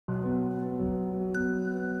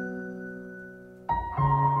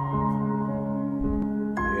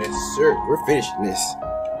sir, we're finishing this.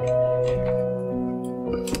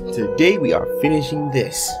 Today we are finishing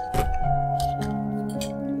this.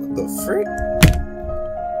 What the frick?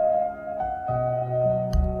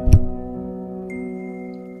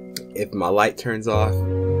 If my light turns off,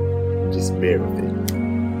 just bear with it.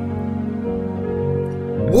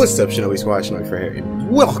 What's up, Shinobi Squad? ShinobiFred, and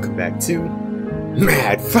welcome back to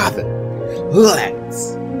Mad Father.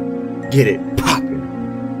 Let's get it poppin'.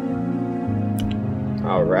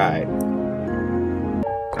 Alright.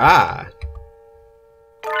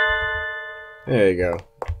 There you go.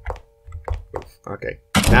 Okay.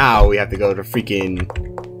 Now we have to go to freaking...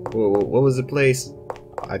 What was the place?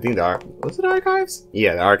 I think was it archives?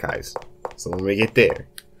 Yeah, the archives. So when we get there,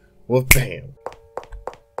 well, bam.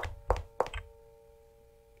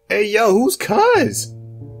 Hey, yo, who's cuz?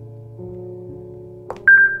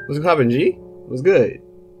 What's poppin', G? What's good?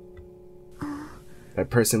 That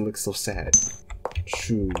person looks so sad.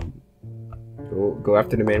 Shoo. Go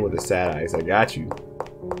after the man with the sad eyes. I got you.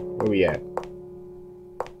 Where we at?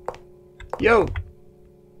 Yo.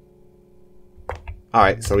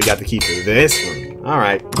 Alright, so we got the key for this one.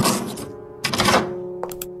 Alright.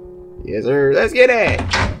 Yes, sir. Let's get it.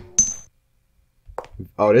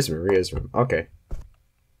 Oh, this is Maria's room. Okay.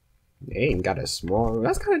 They ain't got a small room.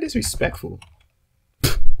 That's kind of disrespectful.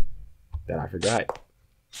 That I forgot.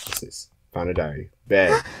 What's this? Found a diary.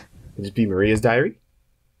 Bad. Could this be Maria's diary?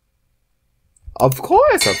 Of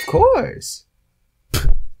course, of course.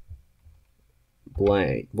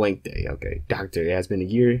 Blank day. Okay. Doctor, it has been a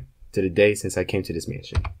year to the day since I came to this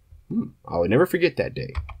mansion. I would never forget that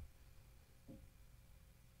day.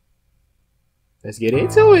 Let's get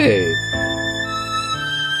into it.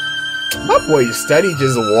 My boy steady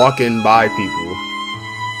just walking by people.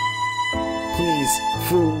 Please,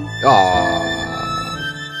 food. Aww.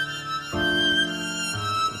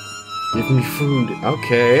 Give me food.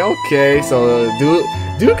 Okay, okay. So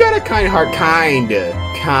dude got a kind heart, kinda.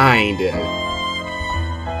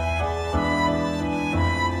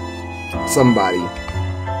 Somebody.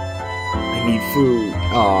 I need food.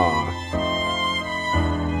 Aww.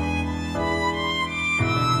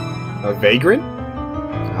 A vagrant? I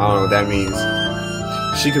don't know what that means.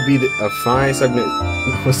 She could be a fine segment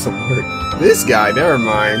with some work. This guy, never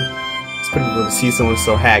mind. It's pretty cool to see someone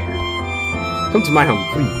so haggard. Come to my home,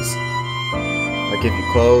 please. I'll give you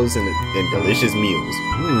clothes and delicious meals.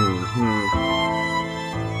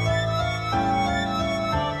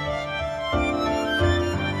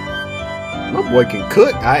 My boy can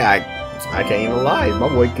cook. I can't even lie. My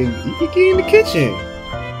boy can get in the kitchen.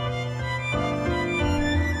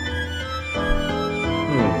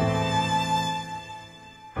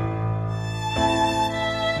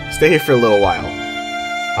 Stay here for a little while.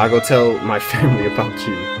 I'll go tell my family about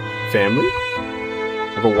you. Family?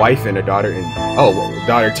 I have a wife and a daughter and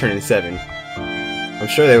daughter turning 7. I'm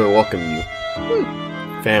sure they would welcome you.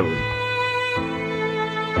 Family.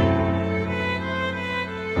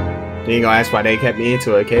 You ain't gonna ask why they kept me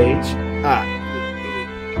into a cage?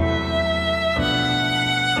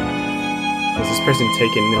 Was this person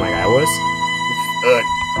taken in like I was?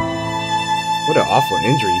 What an awful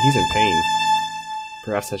injury. He's in pain.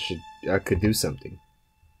 Perhaps I could do something.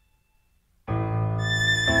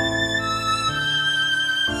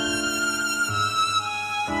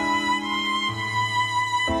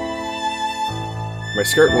 My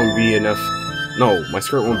skirt won't be enough. No, my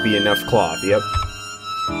skirt won't be enough cloth. Yep.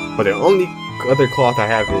 But the only other cloth I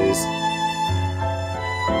have is...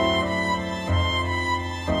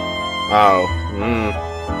 Oh.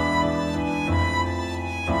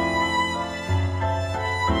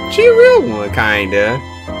 She a real one, kinda.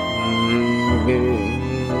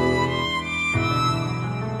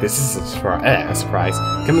 This is a surprise.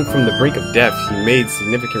 Coming from the brink of death, he made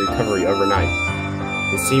significant recovery overnight.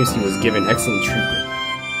 It seems he was given excellent treatment.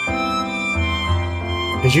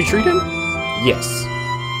 Did you treat him? Yes.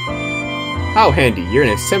 How handy. You're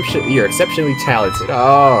exceptionally talented.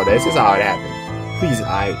 Oh, this is how it happened. Please,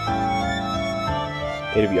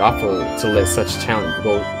 it'd be awful to let such talent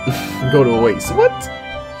go to waste. What?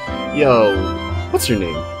 Yo, what's your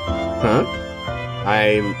name? Huh?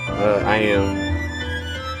 I am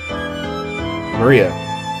Maria.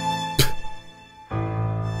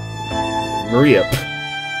 Maria.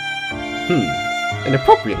 An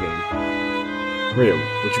appropriate name. Maria,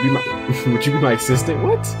 would you be my assistant?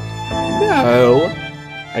 What? No.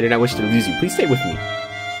 I did not wish to lose you. Please stay with me.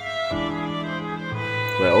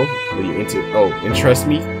 Well, what are you into? Oh, entrust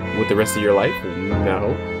me with the rest of your life?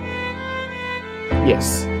 No.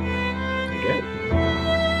 Yes.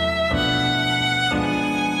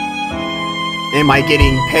 Am I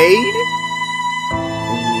getting paid?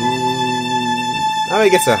 I mean,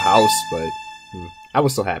 it gets a house, but I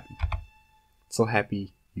was so happy. So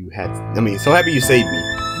happy you so happy you saved me.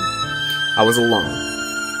 I was alone,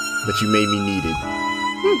 but you made me needed.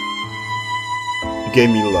 You gave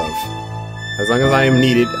me love. As long as I am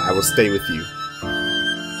needed, I will stay with you.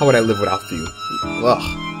 How would I live without you? Ugh.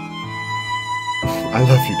 I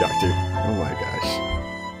love you, Doctor. Oh my gosh.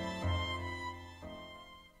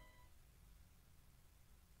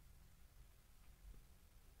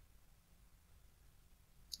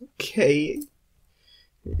 Okay.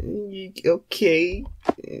 Okay.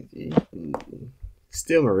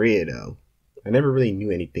 Still Maria, though. I never really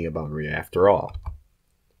knew anything about Maria after all.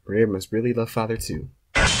 Maria must really love Father, too.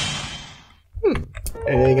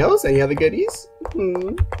 Anything else? Any other goodies?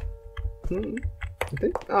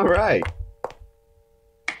 Alright.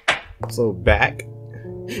 So back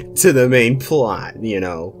to the main plot, you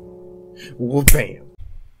know. Well, bam.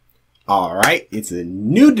 Alright, it's a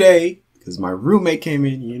new day. Because my roommate came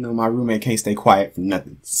in, you know, my roommate can't stay quiet for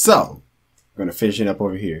nothing. So, we're gonna finish it up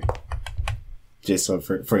over here. Just so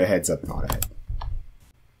for the heads up and all that.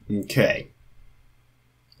 Okay.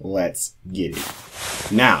 Let's get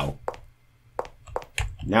it. Now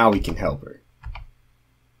we can help her.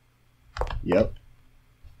 Yep.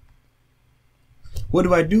 What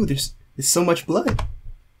do I do? There's so much blood.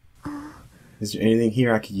 Is there anything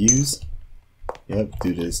here I could use? Yep,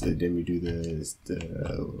 do this. Then we do this.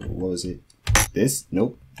 What was it? This?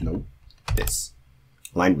 Nope. Nope. This.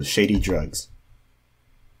 Lined with shady drugs.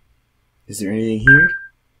 Is there anything here?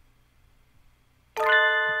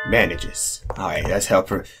 Bandages. Alright, let's help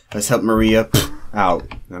her. Let's help Maria out.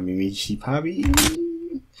 I mean, she probably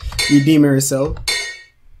redeeming herself.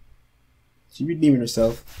 She redeeming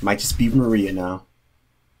herself. Might just be Maria now.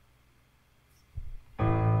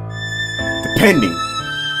 Depending.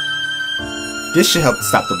 This should help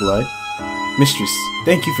stop the blood. Mistress,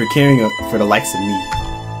 thank you for caring for the likes of me.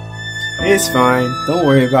 It's fine. Don't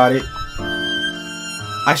worry about it.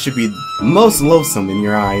 I should be most loathsome in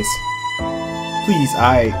your eyes. Please,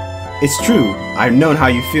 it's true. I've known how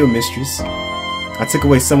you feel, mistress. I took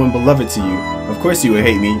away someone beloved to you. Of course you would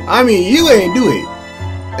hate me. I mean, you ain't do it.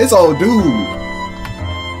 It's all dude.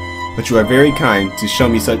 But you are very kind to show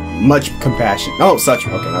me such much compassion. Oh, such.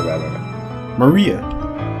 Okay, my bad. Maria.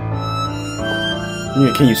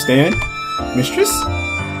 Can you stand? Mistress?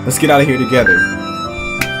 Let's get out of here together.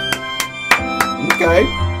 Okay.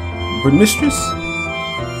 But mistress?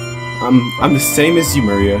 I'm the same as you,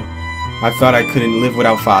 Maria. I thought I couldn't live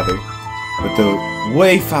without Father. But the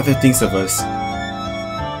way Father thinks of us...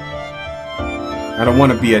 I don't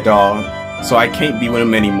want to be a doll, so I can't be with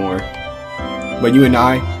him anymore. But you and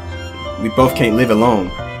I, we both can't live alone.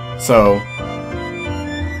 So,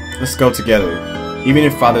 let's go together. Even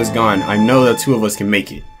if Father's gone, I know the two of us can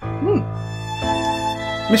make it.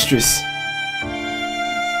 Mistress.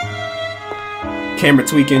 Camera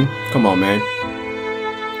tweaking. Come on, man.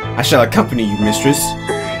 I shall accompany you, mistress.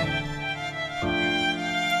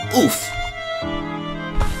 Oof.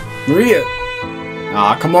 Maria.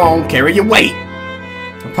 Ah, come on. Carry your weight.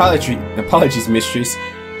 Apologies, mistress.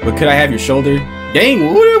 But could I have your shoulder?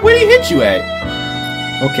 Dang, where did he hit you at?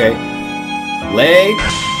 Okay. Leg.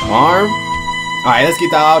 Arm. Alright, let's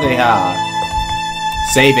get out of here.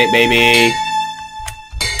 Save it, baby.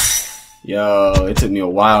 Yo, it took me a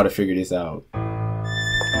while to figure this out. I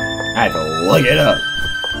had to look it up.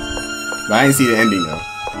 But I didn't see the ending though.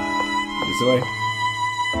 This way?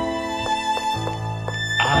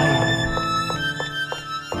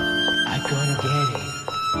 I'm gonna get it.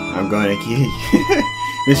 I'm gonna get it.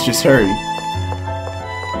 Mistress, hurry.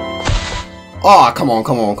 Oh, come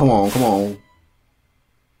on.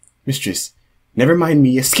 Mistress. Never mind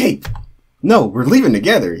me, escape! No, we're leaving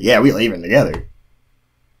together! Yeah, we're leaving together.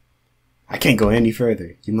 I can't go any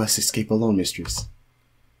further. You must escape alone, mistress.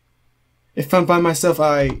 If I'm by myself,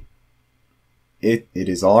 It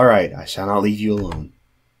is alright. I shall not leave you alone.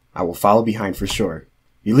 I will follow behind for sure.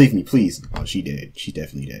 You leave me, please. Oh, she did. She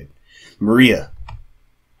definitely did. Maria.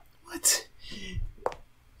 What?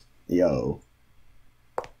 Yo.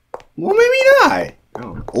 Well, maybe not.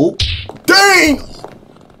 Oh. Dang!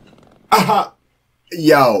 Aha!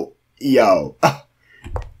 Yo. Yeah.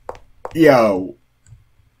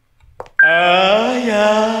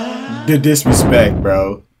 The disrespect,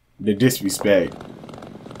 bro. The disrespect.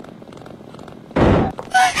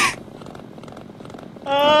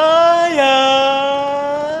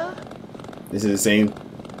 Yeah. This is the same.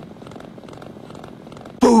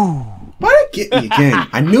 Boom! Why did it get me again?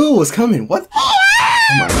 I knew it was coming. What? Oh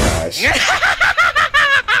my gosh.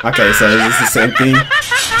 Okay, so is this the same thing?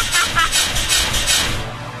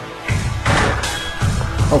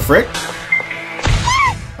 Oh, frick.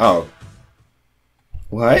 Oh.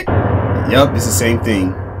 What? Yup, it's the same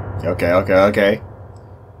thing. Okay.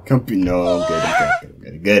 No,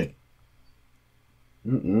 good.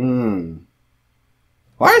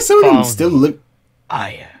 Why are some of them still look?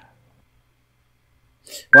 Why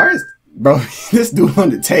is bro this dude on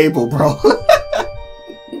the table, bro?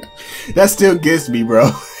 That still gets me,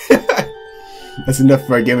 bro. That's enough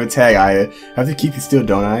for a game of tag. I have to keep you still,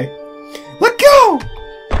 don't I? Let go,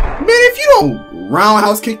 man. If you don't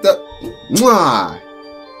roundhouse kicked up, mwah.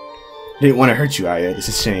 Didn't want to hurt you, Aya. It's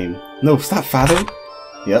a shame. No, stop, father.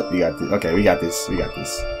 Yep, we got this. Okay, we got this.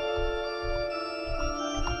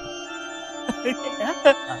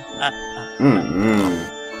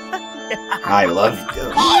 I love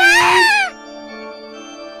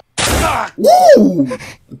you. Woo!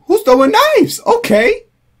 Who's throwing knives? Okay.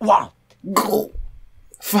 What? Go.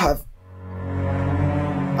 Father.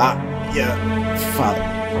 Yeah. Father.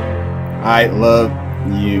 I love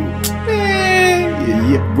you.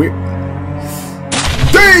 Yeah, we're...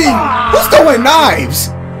 Dang! Who's throwing knives?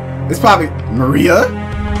 It's probably Maria.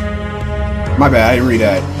 My bad, I didn't read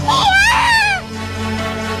that.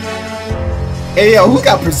 Hey, yo, who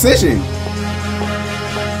got precision?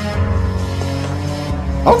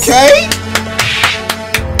 Okay.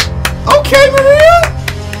 Okay, Maria.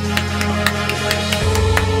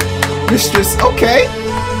 Mistress, okay.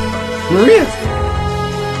 Maria.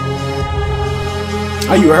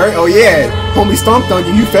 Are you hurt? Oh, yeah. Homie stomped on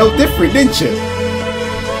you. You felt different, didn't you?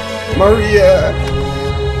 Maria.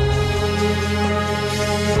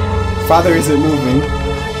 Father isn't moving.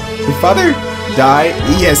 Did father die?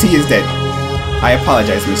 Yes, he is dead. I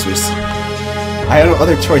apologize, mistress. I had no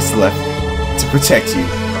other choice left to protect you.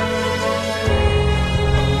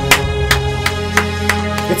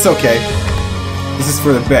 It's okay. This is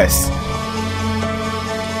for the best.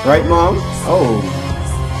 Right, Mom? Oh.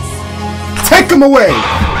 Take him away!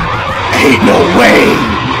 Ain't no way!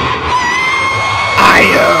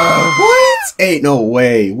 What? Ain't no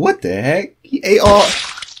way. What the heck? He ate all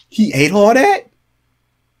that?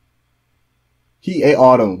 He ate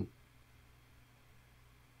all them.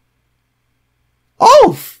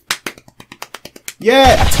 Oh!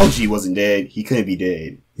 Yeah, I told you he wasn't dead. He couldn't be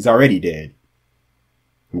dead. He's already dead.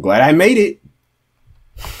 I'm glad I made it.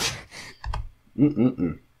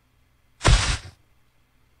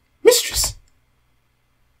 Mistress!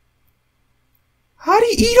 How'd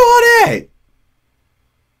he eat all that?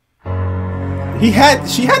 She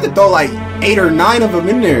had to throw like 8 or 9 of them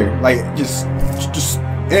in there. Like, just,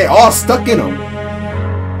 they all stuck in them.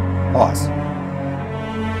 Awesome.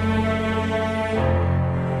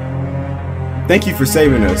 Thank you for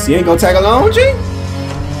saving us. You ain't gonna tag along, G?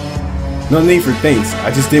 No need for thanks. I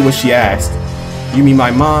just did what she asked. You mean my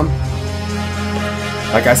mom?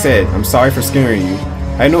 Like I said, I'm sorry for scaring you.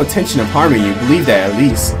 I had no intention of harming you. Believe that at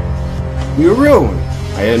least. You're a real one.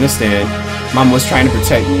 I understand. Mom was trying to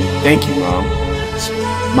protect me. Thank you, Mom.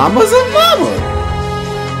 Mama's a mama.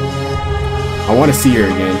 I want to see her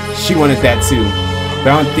again. She wanted that too.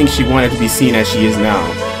 But I don't think she wanted to be seen as she is now.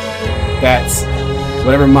 That's...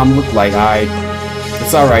 whatever Mom looked like,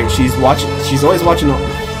 it's alright. She's always watching you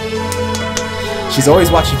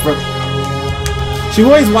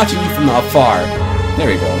from afar. There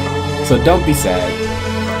we go. So don't be sad.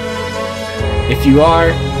 If you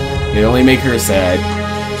are, it'll only make her sad.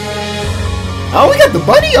 Oh, we got the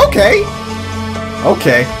buddy? Okay.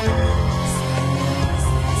 Okay.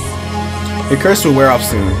 The curse will wear off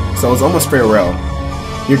soon, so it's almost farewell.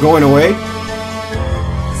 You're going away?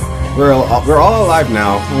 We're all alive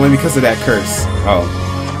now, only because of that curse. Oh.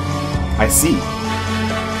 I see.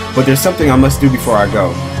 But there's something I must do before I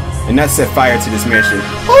go. And that's set fire to this mansion.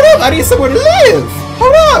 Hold up! I need somewhere to live!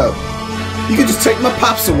 Hold up! You can just take my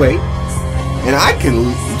pops away, and I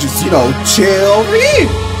can just, chill over here.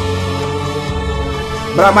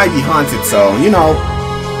 But I might be haunted, so, you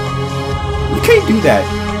can't do that.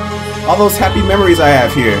 All those happy memories I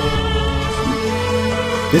have here.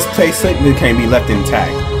 This place certainly can't be left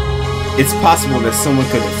intact. It's possible that someone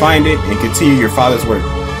could find it and continue your father's work.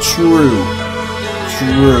 True.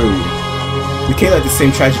 We can't let the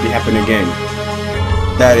same tragedy happen again.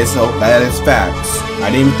 That is facts.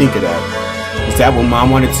 I didn't even think of that. Is that what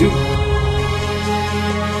Mom wanted too?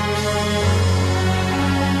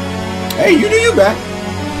 Hey, you do you, back.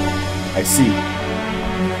 I see.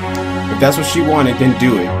 If that's what she wanted, then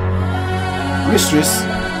do it. Mistress.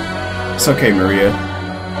 It's okay, Maria.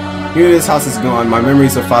 Here this house is gone, my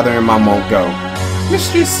memories of father and mom won't go.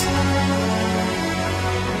 Mistress!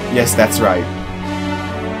 Yes, that's right.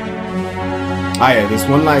 Aya, there's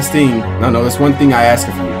one last thing. No, there's one thing I ask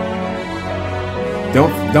of you.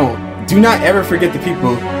 Do not ever forget the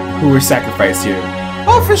people who were sacrificed here.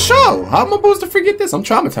 Oh, for sure. How am I supposed to forget this? I'm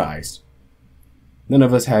traumatized. None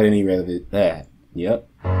of us had any relevant. Yep.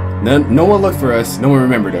 No one looked for us. No one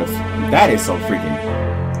remembered us. That is so freaking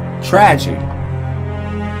tragic.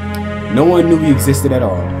 No one knew we existed at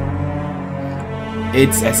all.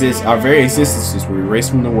 It's as if our very existences were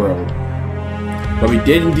erased from the world. But we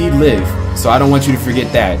did indeed live, so I don't want you to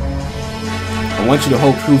forget that. I want you to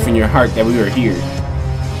hold proof in your heart that we were here.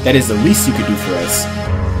 That is the least you could do for us.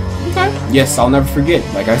 Okay. Yes, I'll never forget.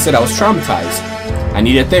 Like I said, I was traumatized. I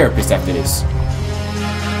need a therapist after this.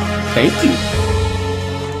 Thank you.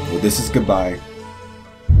 Well, this is goodbye.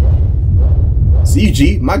 See you,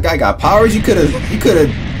 G. My guy got powers. You could've.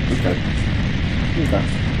 Okay.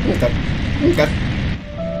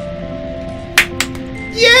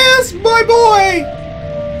 Yes, boy.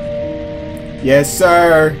 Yes,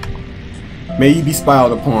 sir. May you be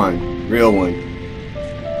smiled upon. Real one.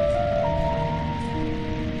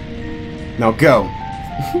 Now go.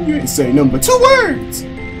 You ain't saying nothing but 2 words.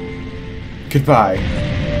 Goodbye.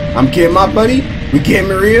 I'm getting my buddy. We getting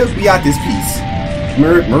Maria. We got this piece.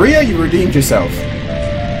 Maria, you redeemed yourself.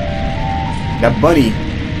 That bunny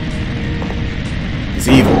is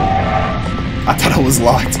evil. I thought I was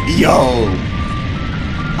locked. Yo.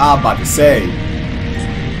 I'm about to say.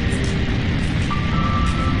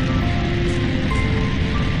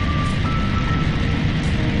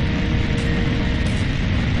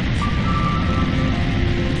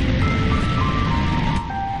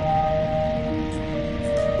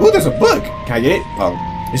 Ooh, there's a book. Can I get it? Oh,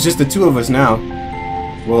 it's just the 2 of us now.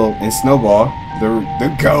 Well, and Snowball,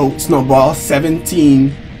 the GOAT, Snowball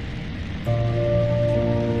 17.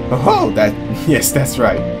 Oh, yes, that's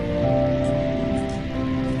right.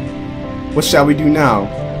 What shall we do now?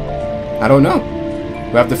 I don't know.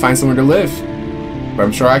 We'll have to find somewhere to live. But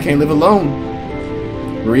I'm sure I can't live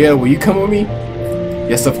alone. Maria, will you come with me?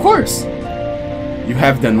 Yes, of course. You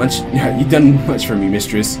have done much. You've done much for me,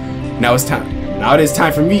 mistress. Now it's time. Now it is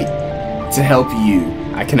time for me to help you.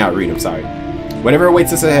 I cannot read, I'm sorry. Whatever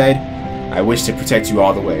awaits us ahead, I wish to protect you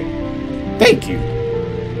all the way. Thank you.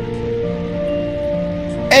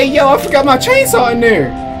 Hey, yo, I forgot my chainsaw in there.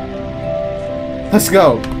 Let's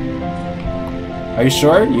go. Are you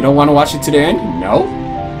sure? You don't want to watch it to the end? No?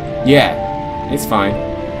 Yeah, it's fine.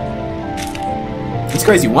 It's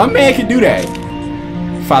crazy. One man can do that.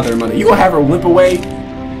 Father and mother. You gonna have her limp away?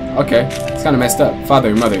 Okay, it's kind of messed up. Father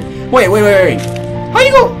and mother. Wait. How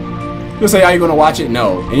you go? You'll say, are you gonna watch it?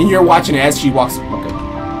 No. And you're watching it as she walks. Okay.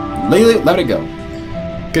 Let it go.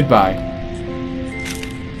 Goodbye.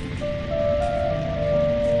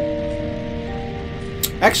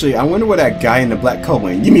 Actually, I wonder where that guy in the black coat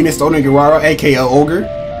went. You mean Mr. Onigawara, aka Ogre?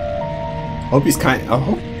 Hope he's I kind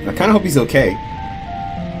of hope he's okay.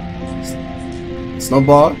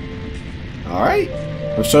 Snowball. All right.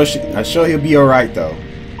 I'm sure he'll be all right though.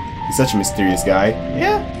 He's such a mysterious guy.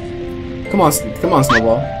 Yeah. Come on,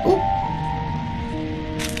 Snowball. Ooh.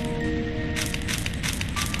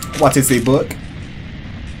 What's this book?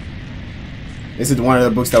 This is one of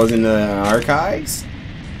the books that was in the archives.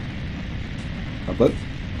 A book.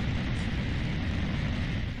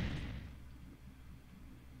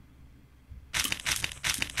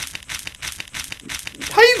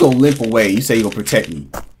 How you gonna limp away? You say you gonna protect me.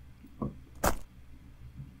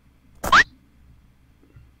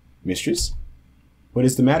 Mistress? What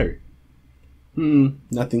is the matter?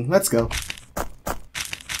 Nothing. Let's go.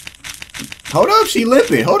 Hold up, she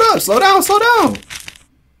limping. Hold up, slow down.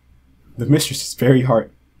 The mistress is very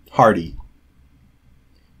hardy.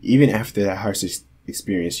 Even after that harsh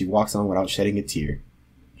experience, she walks on without shedding a tear.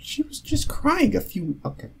 She was just crying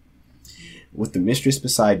okay. With the mistress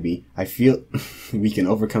beside me, I feel we can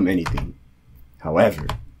overcome anything. However,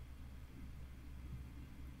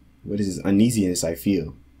 what is this uneasiness I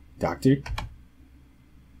feel? Doctor?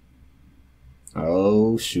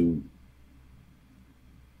 Oh, shoot.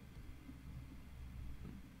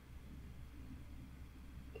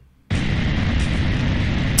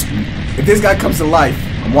 If this guy comes to life,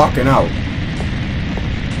 I'm walking out.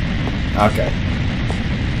 Okay.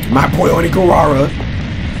 My boy Onigawara.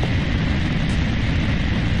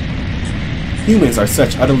 Humans are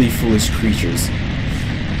such utterly foolish creatures.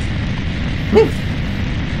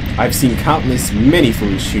 I've seen many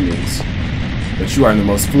foolish humans, but you are the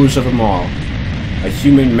most foolish of them all. A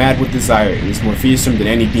human mad with desire is more fearsome than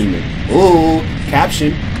any demon. Ooh,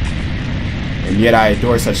 caption. And yet I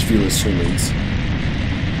adore such foolish humans.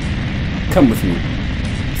 Come with me.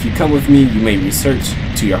 If you come with me, you may research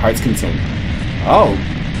to your heart's content. Oh,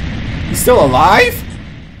 he's still alive?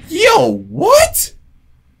 Yo, what?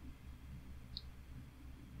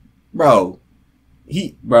 Bro,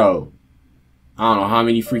 I don't know how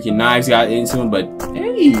many freaking knives got into him, but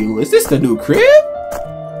is this the new crib?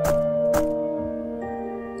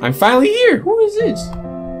 I'm finally here. Who is this?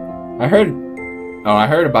 I heard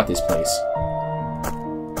about this place.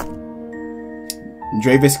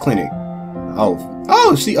 Dravis Clinic.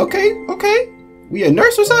 Oh, see, okay. We a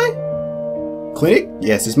nurse or something? Clinic?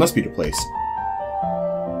 Yes, this must be the place.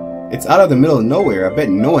 It's out of the middle of nowhere. I bet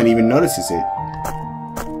no one even notices it.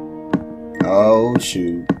 Oh,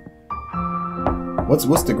 shoot.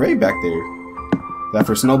 What's the grade back there? That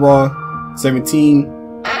for Snowball? 17?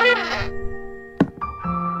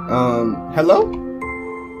 Hello?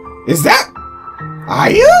 Is that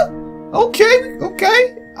Aya? Okay.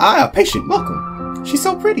 Aya, patient, welcome. She's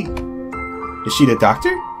so pretty. Is she the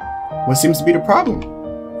doctor? What seems to be the problem?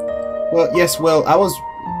 Well, yes, I was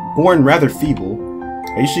born rather feeble.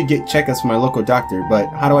 I usually get checkups from my local doctor, but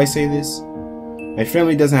how do I say this? My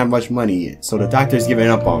family doesn't have much money, so the doctor's giving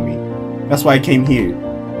up on me. That's why I came here.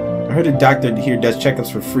 I heard the doctor here does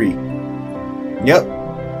checkups for free. Yep.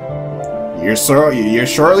 You're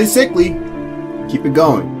surely sickly. Keep it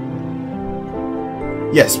going.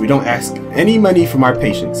 Yes, we don't ask any money from our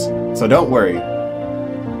patients, so don't worry.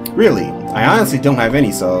 Really, I honestly don't have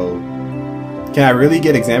any, so... Can I really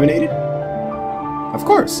get examined? Of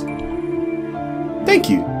course. Thank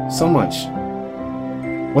you so much.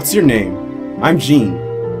 What's your name? I'm Jean.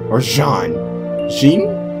 Or Jean. Jean?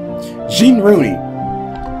 Jean Rooney.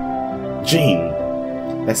 Jean.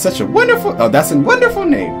 That's a wonderful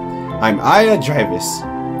name. I'm Aya Dravis.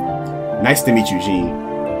 Nice to meet you, Jean.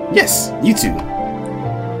 Yes, you too.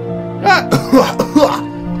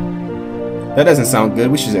 That doesn't sound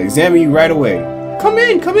good. We should examine you right away. Come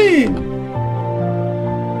in.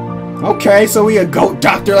 Okay, so we a goat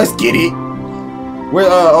doctor. Let's get it. Where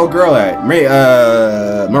old girl at?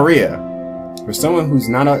 Maria. For someone who's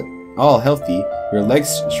not all healthy, your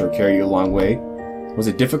legs sure carry you a long way. Was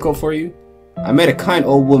it difficult for you? I met a kind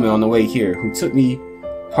old woman on the way here who took me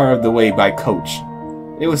part of the way by coach.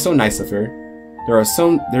 It was so nice of her. There are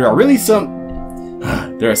some really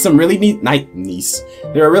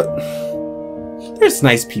there's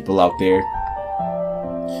nice people out there.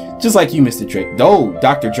 Just like you, Mr.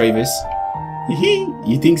 Dr. Dravis.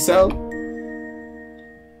 You think so?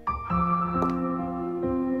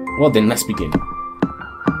 Well then, let's begin.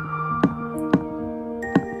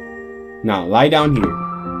 Now, lie down here.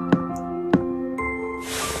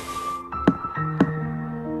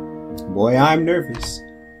 Boy, I'm nervous.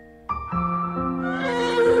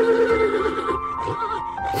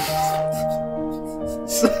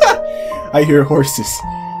 I hear horses.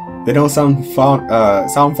 They don't sound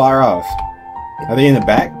far off. Are they in the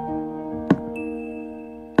back?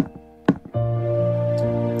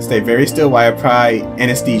 Stay very still while I apply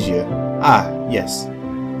anesthesia. Ah, yes.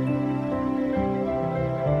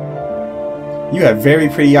 You have very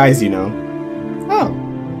pretty eyes, you know. Oh,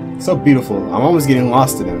 so beautiful. I'm almost getting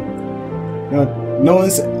lost in them. No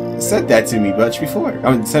one's said that to me before.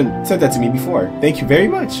 Said that to me before. Thank you very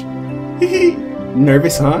much.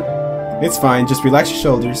 Nervous, huh? It's fine. Just relax your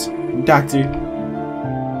shoulders, doctor.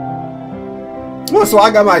 Oh, so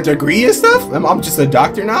I got my degree and stuff? I'm just a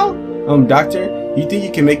doctor now? Doctor, you think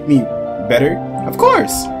you can make me better? Of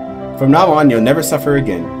course. From now on, you'll never suffer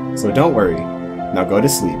again. So don't worry. Now go to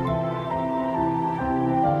sleep.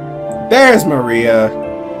 There's Maria.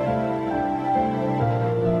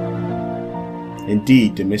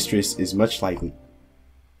 Indeed, the mistress is much likely.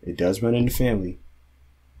 It does run in the family.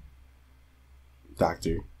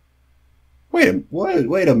 Doctor. Wait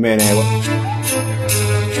a minute.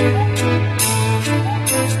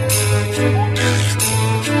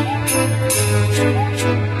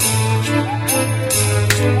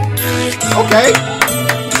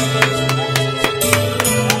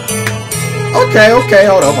 Okay,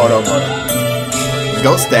 hold up.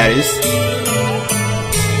 Goat status.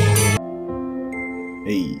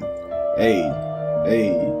 Hey.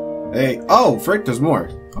 Oh, frick, there's more.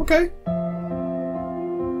 Okay.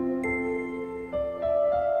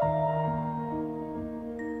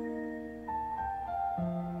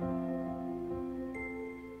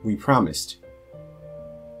 We promised.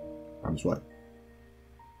 Promise what?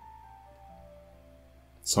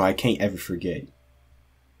 So I can't ever forget.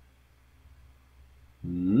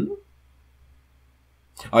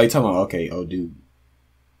 Oh, you're talking about, okay, oh dude.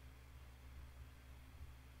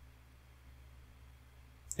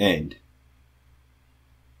 End.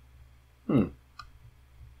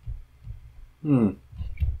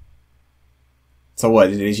 So what,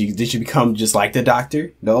 did you become just like the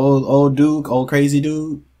doctor? The old dude, old crazy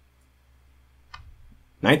dude?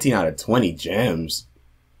 19 out of 20 gems.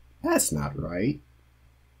 That's not right.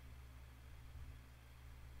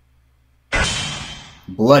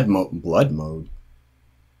 Blood mode.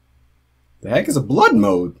 The heck is a blood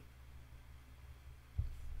mode?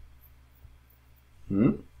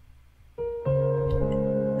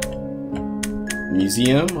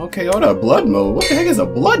 Museum? Okay, hold up. Blood mode? What the heck is a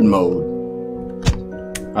blood mode?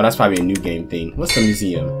 Oh, that's probably a new game thing. What's the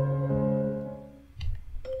museum?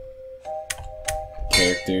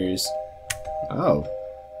 Characters. Oh.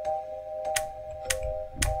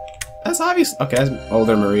 That's obvious. Okay, that's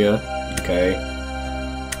older Maria. Okay.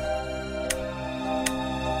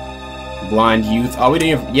 Blonde youth. Oh, we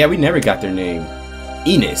didn't even, yeah, we never got their name.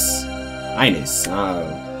 Ines.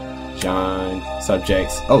 Oh. John.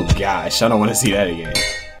 Subjects. Oh gosh, I don't want to see that again.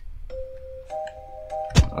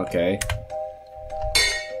 Okay.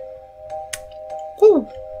 Woo.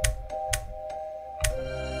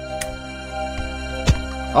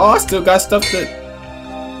 Oh, I still got stuff that.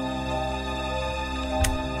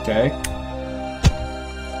 Okay.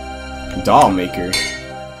 Doll maker.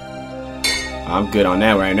 I'm good on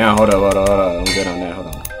that right now. Hold on. I'm good on that. Hold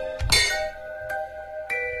on.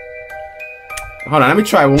 Hold on, let me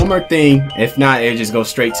try one more thing. If not, it'll just go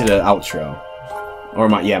straight to the outro. Or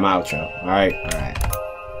my outro. Alright.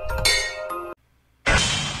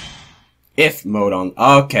 If mode on.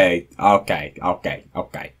 Okay.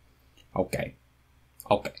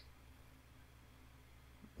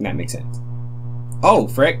 That makes sense. Oh,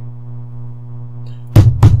 frick.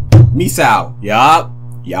 Misao. Yup.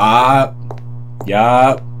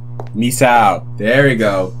 Misao. There we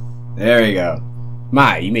go.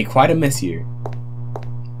 My, you made quite a mess here.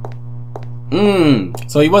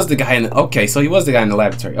 So he was the guy in the, okay, so he was the guy in the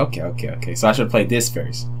laboratory. Okay. So I should have played this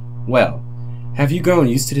first. Well, have you grown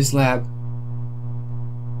used to this lab?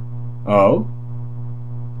 Oh?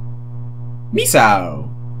 Misao!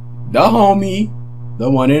 The homie! The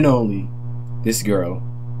one and only. This girl.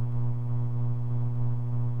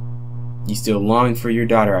 You still long for your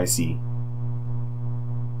daughter, I see.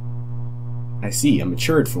 A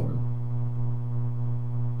matured form.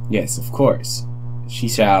 Yes, of course. She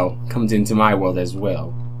shall come into my world as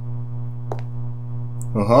well.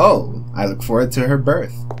 Oh, I look forward to her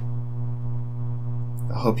birth.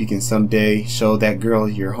 I hope you can someday show that girl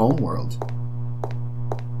your home world.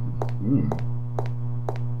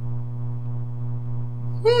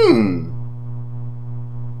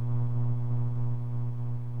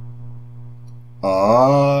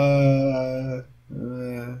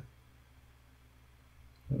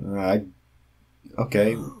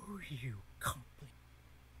 Okay.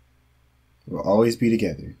 We'll always be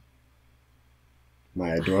together. My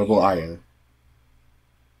adorable Aya.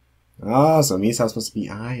 Oh, so Misao's supposed to be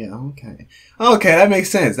Aya. Okay. Okay, that makes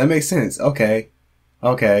sense. Okay.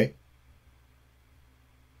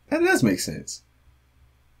 That does make sense.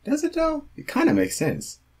 Does it though? It kind of makes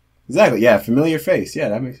sense. Exactly. Yeah, familiar face. Yeah,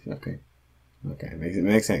 that makes okay. Okay,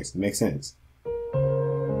 makes sense.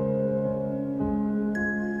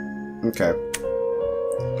 Okay.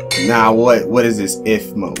 Now what is this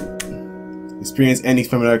if mode? Experience endings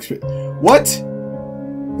from another experience. What?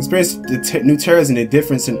 Experience the new terrors and the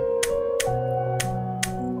difference in.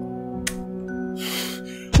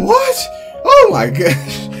 What? Oh my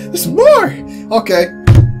gosh! There's more. Okay.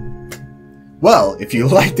 Well, if you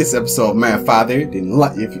like this episode of Man Father, then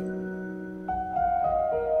if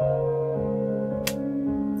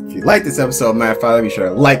you like this episode of Man Father, be sure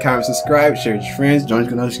to like, comment, subscribe, share with your friends. Join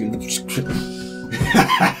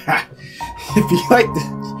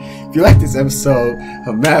If you like this episode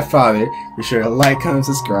of Mad Father, be sure to like, comment,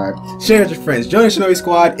 subscribe, share with your friends, join the Shinobi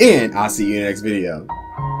Squad, and I'll see you in the next video.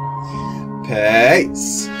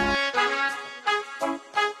 Peace.